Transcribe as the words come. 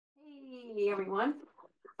everyone.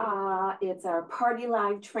 It's our party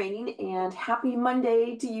live training and happy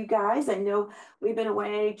Monday to you guys. I know we've been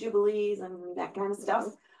away, jubilees and that kind of stuff.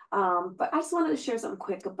 But I just wanted to share something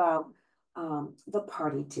quick about the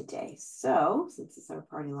party today. So since it's our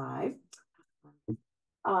party live,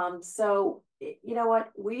 you know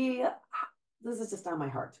what? This is just on my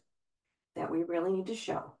heart that we really need to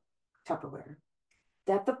show Tupperware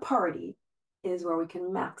that the party is where we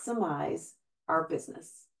can maximize our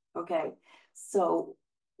business. Okay. So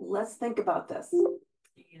let's think about this.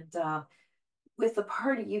 And with the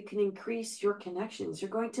party, you can increase your connections. You're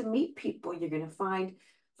going to meet people. You're going to find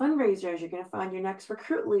fundraisers. You're going to find your next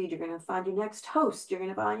recruit lead. You're going to find your next host. You're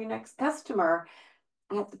going to find your next customer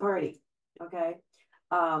at the party. Okay.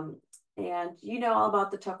 And you know all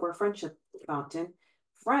about the Tupperware Friendship Fountain.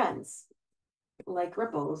 Friends, like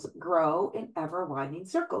ripples, grow in ever widening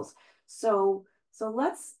circles. So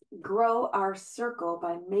let's grow our circle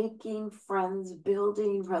by making friends,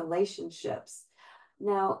 building relationships.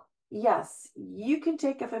 Now, yes, you can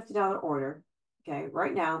take a $50 order, okay,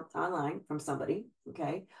 right now online from somebody,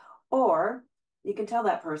 okay, or you can tell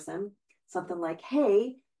that person something like,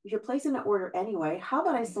 hey, if you're placing an order anyway, how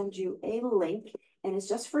about I send you a link and it's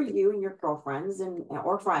just for you and your girlfriends and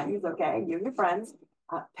or friends, okay, you and your friends.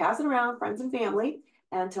 Pass it around, friends and family,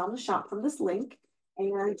 and tell them to shop from this link.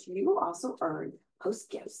 And you will also earn post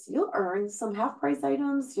gifts. You'll earn some half price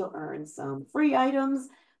items. You'll earn some free items,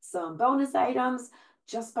 some bonus items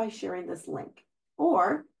just by sharing this link.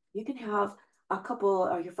 Or you can have a couple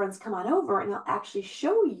of your friends come on over and they'll actually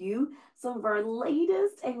show you some of our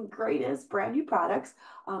latest and greatest brand new products.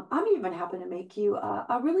 I'm even happy to make you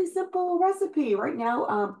a really simple recipe right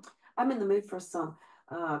now. I'm in the mood for some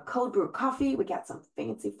cold brew coffee. We got some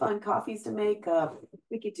fancy fun coffees to make.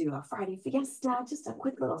 We could do a Friday fiesta, just a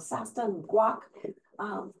quick little sasta and guac.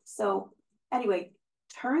 So anyway,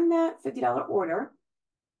 turn that $50 order.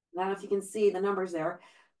 I don't know if you can see the numbers there.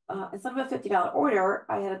 Instead of a $50 order,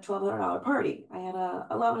 I had a $1,200 party. I had a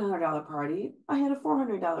 $1,100 party. I had a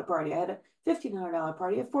 $400 party. I had a $1,500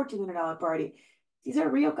 party, a $1,400 party. These are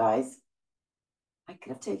real, guys. I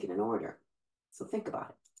could have taken an order. So think about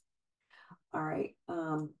it. All right.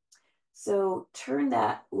 So turn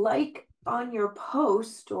that like on your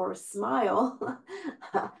post or smile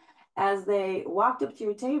as they walked up to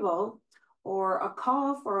your table or a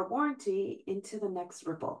call for a warranty into the next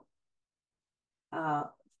ripple.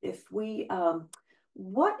 What if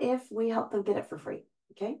we help them get it for free?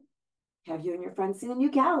 Okay. Have you and your friends seen the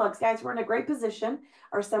new catalogs? Guys, we're in a great position.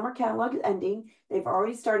 Our summer catalog is ending. They've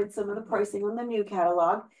already started some of the pricing on the new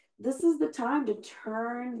catalog. This is the time to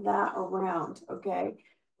turn that around, okay?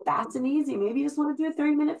 Fast and easy. Maybe you just want to do a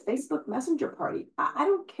 30-minute Facebook Messenger party. I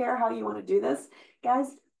don't care how you want to do this.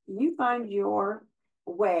 Guys, you find your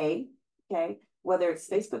way, okay? Whether it's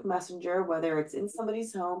Facebook Messenger, whether it's in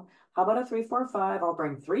somebody's home. How about a 3-4-5? I'll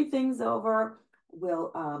bring 3 things over.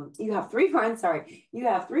 You have 3 friends, sorry. You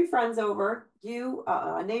have 3 friends over, you,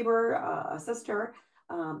 a neighbor, a sister.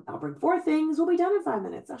 I'll bring 4 things. We'll be done in 5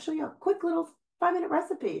 minutes. I'll show you a quick little 5-minute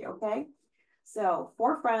recipe, okay? So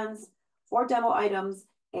 4 friends, 4 demo items,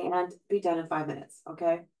 and be done in 5 minutes,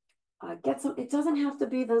 okay? It doesn't have to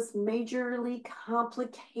be this majorly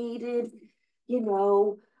complicated,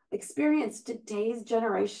 experience. Today's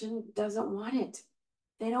generation doesn't want it.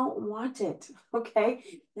 They don't want it, okay?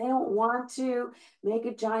 They don't want to make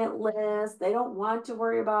a giant list. They don't want to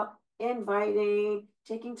worry about inviting,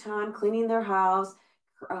 taking time, cleaning their house,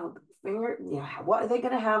 what are they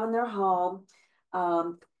going to have in their home?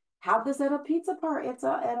 Have this at a pizza party. It's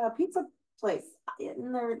at a pizza place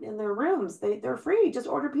in their rooms. They're free. Just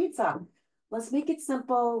order pizza. Let's make it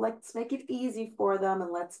simple. Let's make it easy for them,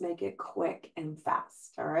 and let's make it quick and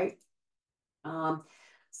fast. All right.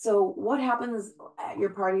 So what happens at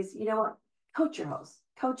your parties? You know what? Coach your hosts.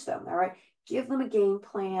 Coach them. All right. Give them a game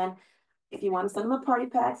plan. If you want to send them a party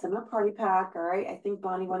pack, send them a party pack. All right. I think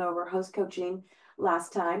Bonnie went over host coaching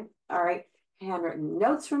last time. All right. Handwritten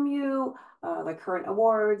notes from you, the current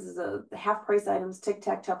awards, the half price items, tic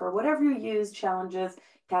tac tupper, whatever you use, challenges,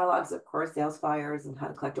 catalogs, of course, sales flyers, and how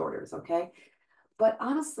to collect orders. Okay. But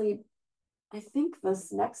honestly, I think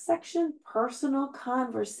this next section, personal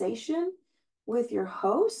conversation with your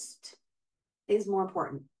host, is more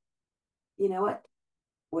important. You know what?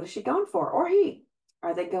 What is she going for? Or he?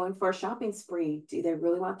 Are they going for a shopping spree? Do they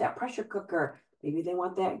really want that pressure cooker? Maybe they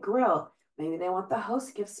want that grill. Maybe they want the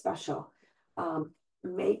host gift special.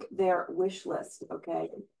 Make their wish list, okay?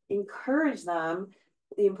 Encourage them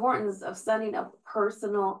the importance of sending a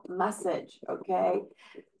personal message, okay?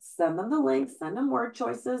 Send them the link, send them word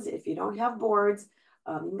choices. If you don't have boards,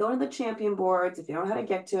 you can go to the champion boards. If you don't know how to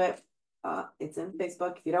get to it, it's in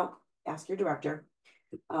Facebook. If you don't ask your director.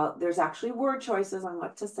 There's actually word choices on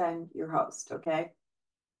what to send your host, okay?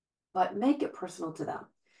 But make it personal to them.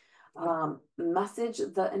 Message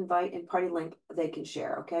the invite and party link they can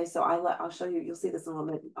share. Okay, so I'll show you. You'll see this in a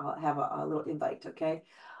little bit. I'll have a little invite. Okay,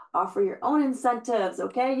 offer your own incentives.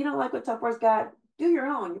 Okay, you don't like what Tupperware's got? Do your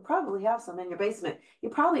own. You probably have some in your basement. You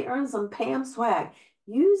probably earn some Pam swag.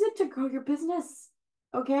 Use it to grow your business.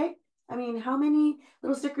 Okay, I mean, how many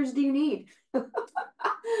little stickers do you need?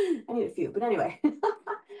 I need a few, but anyway.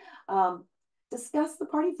 um, discuss the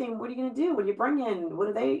party theme. What are you going to do? What are you bringing? What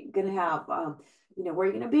are they going to have? Where are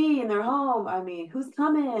you going to be in their home? I mean, who's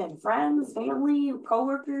coming? Friends, family,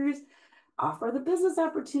 coworkers. Offer the business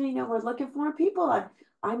opportunity. We're looking for more people.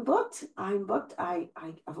 I'm booked. I'm booked. I've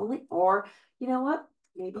only, or you know what?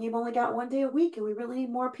 Maybe you've only got 1 day a week and we really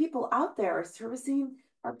need more people out there servicing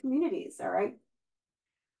our communities. All right.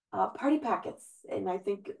 Party packets. And I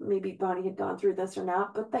think maybe Bonnie had gone through this or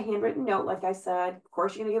not, but the handwritten note, like I said, of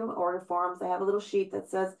course, you're going to give them order forms. They have a little sheet that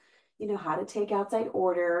says, how to take outside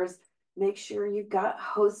orders. Make sure you've got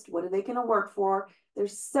hosts. What are they going to work for?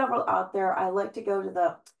 There's several out there. I like to go to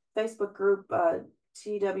the Facebook group,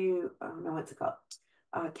 TW, I don't know what's it called,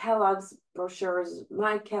 catalogs, brochures,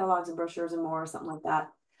 my catalogs and brochures and more, something like that.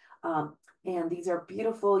 And these are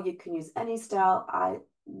beautiful. You can use any style.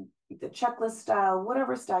 The checklist style,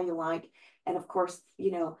 whatever style you like. And of course,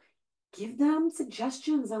 give them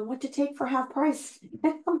suggestions on what to take for half price.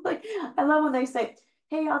 I'm like, I love when they say,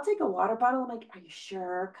 hey, I'll take a water bottle. I'm like, are you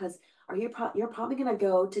sure? Because you're probably going to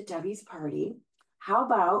go to Debbie's party. How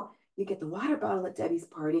about you get the water bottle at Debbie's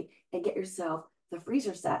party and get yourself the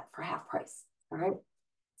freezer set for half price? All right.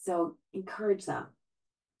 So encourage them.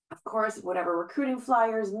 Of course, whatever recruiting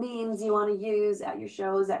flyers, memes you want to use at your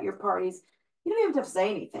shows, at your parties, you don't even have to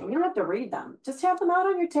say anything. You don't have to read them. Just have them out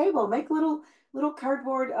on your table. Make little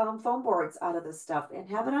cardboard foam boards out of this stuff and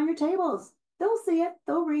have it on your tables. They'll see it.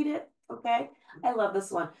 They'll read it. Okay. I love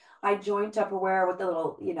this one. I joined Tupperware with the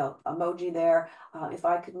little, emoji there. If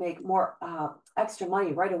I could make more extra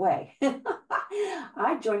money right away,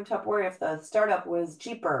 I joined Tupperware if the startup was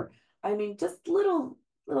cheaper. I mean, just little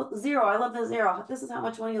zero. I love the zero. This is how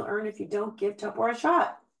much money you'll earn if you don't give Tupperware a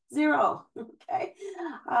shot. Zero. Okay.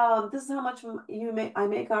 This is how much I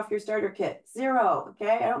make off your starter kit. Zero.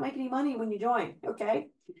 Okay. I don't make any money when you join. Okay.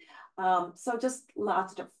 So just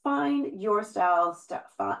lots to find your style stuff.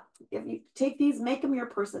 If you take these, make them your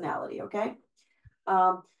personality. Okay.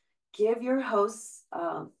 Give your hosts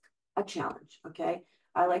a challenge. Okay.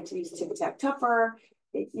 I like to use Tic Tac Tupper.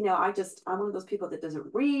 I'm one of those people that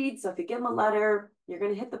doesn't read. So if you give them a letter, you're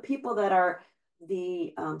going to hit the people that are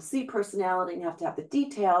the C personality and you have to have the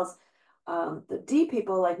details. The D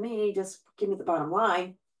people like me, just give me the bottom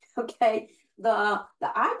line. Okay. The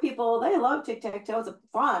I people, they love tic-tac-toe. It's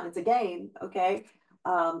fun. It's a game. Okay.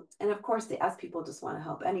 And of course the S people just want to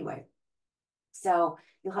help anyway. So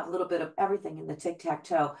you'll have a little bit of everything in the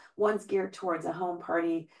tic-tac-toe. One's geared towards a home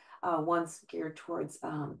party. One's geared towards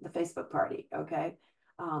the Facebook party. Okay.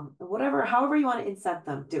 However you want to incent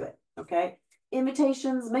them, do it. Okay.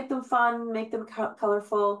 Invitations, make them fun, make them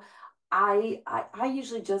colorful. I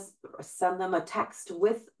usually just send them a text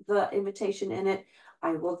with the invitation in it.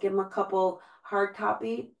 I will give them a couple hard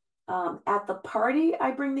copy. At the party,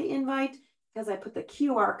 I bring the invite because I put the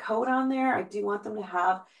QR code on there. I do want them to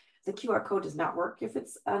have the QR code does not work if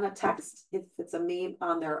it's on a text, if it's a meme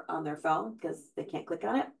on their phone because they can't click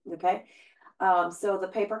on it. Okay. So the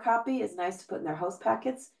paper copy is nice to put in their host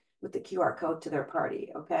packets with the QR code to their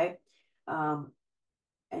party. Okay. And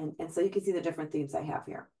so you can see the different themes I have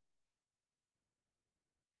here.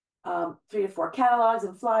 3 to 4 catalogs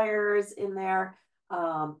and flyers in there.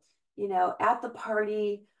 At the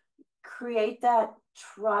party, create that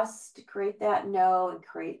trust, create that know, and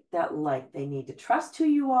create that like. They need to trust who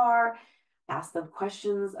you are. Ask them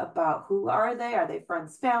questions about who are they? Are they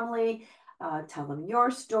friends, family? Tell them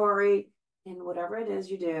your story. And whatever it is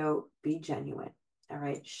you do, be genuine. All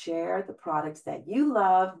right. Share the products that you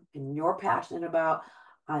love and you're passionate about.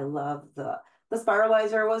 I love the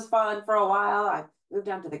spiralizer was fun for a while. I moved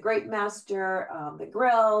on to the Great Master, the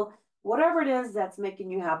grill, whatever it is that's making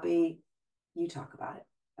you happy, you talk about it.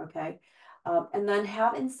 Okay. And then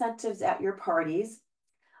have incentives at your parties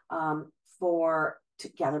to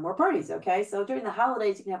gather more parties. Okay. So during the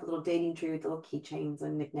holidays, you can have a little dating tree with little keychains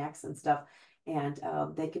and knickknacks and stuff. And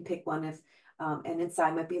they can pick one and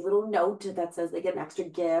inside might be a little note that says they get an extra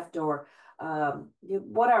gift or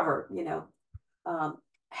whatever,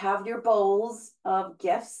 have your bowls of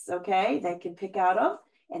gifts. Okay. They can pick out of,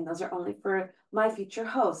 and those are only for my future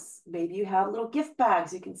hosts. Maybe you have little gift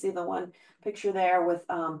bags. You can see the one picture there with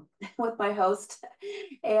with my host,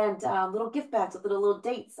 and little gift bags with little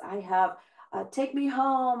dates. I have take me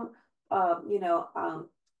home, you know,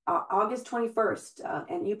 August 21st,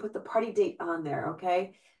 and you put the party date on there,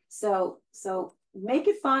 okay? So make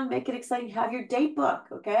it fun, make it exciting. Have your date book,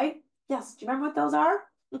 okay? Yes, do you remember what those are?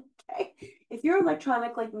 Okay. If you're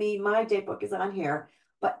electronic like me, my date book is on here.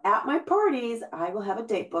 But at my parties, I will have a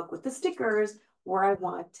date book with the stickers where I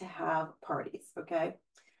want to have parties. Okay.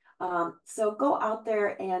 So go out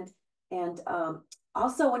there and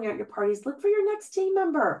also when you're at your parties, look for your next team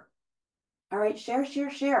member. All right, share,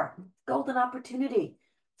 share, share. Golden opportunity.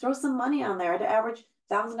 Throw some money on there. At an average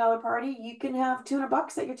 $1,000 party, you can have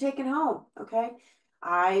 $200 that you're taking home. Okay.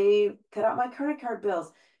 I cut out my credit card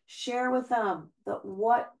bills. Share with them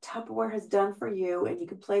what Tupperware has done for you, and you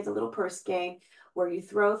can play the little purse game where you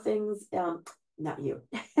throw things. Not you.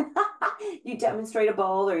 You demonstrate a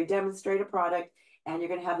bowl or you demonstrate a product, and you're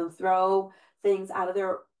going to have them throw things out of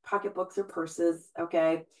their pocketbooks or purses.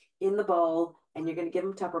 Okay, in the bowl, and you're going to give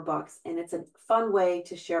them Tupper bucks, and it's a fun way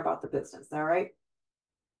to share about the business. All right.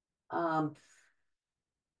 Um,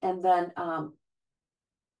 and then,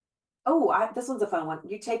 this one's a fun one.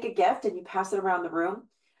 You take a gift and you pass it around the room.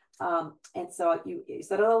 And so you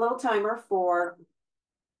set a little timer for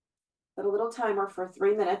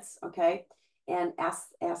 3 minutes, okay, and ask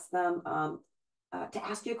them to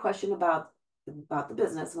ask you a question about the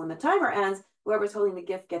business. When the timer ends, whoever's holding the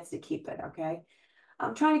gift gets to keep it, okay?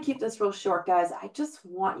 I'm trying to keep this real short, guys. I just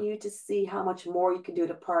want you to see how much more you can do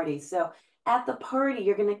at a party. So at the party,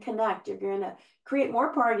 you're going to connect. You're going to create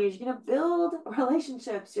more parties. You're going to build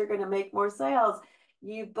relationships. You're going to make more sales.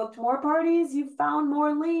 You've booked more parties. You've found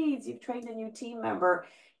more leads. You've trained a new team member.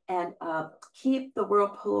 And keep the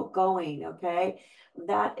whirlpool going, okay?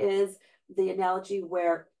 That is the analogy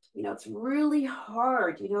where, it's really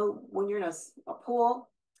hard, when you're in a pool.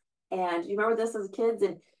 And you remember this as kids,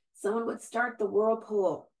 and someone would start the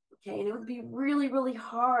whirlpool, okay? And it would be really, really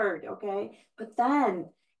hard, okay? But then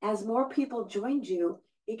as more people joined you,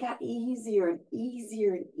 it got easier and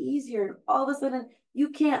easier and easier. And all of a sudden, you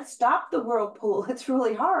can't stop the whirlpool. It's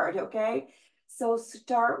really hard, okay? So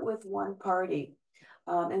start with one party.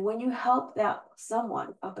 And when you help that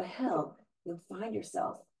someone up a hill, you'll find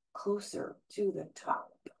yourself closer to the top.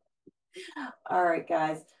 All right,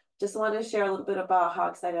 guys. Just wanted to share a little bit about how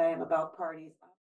excited I am about parties.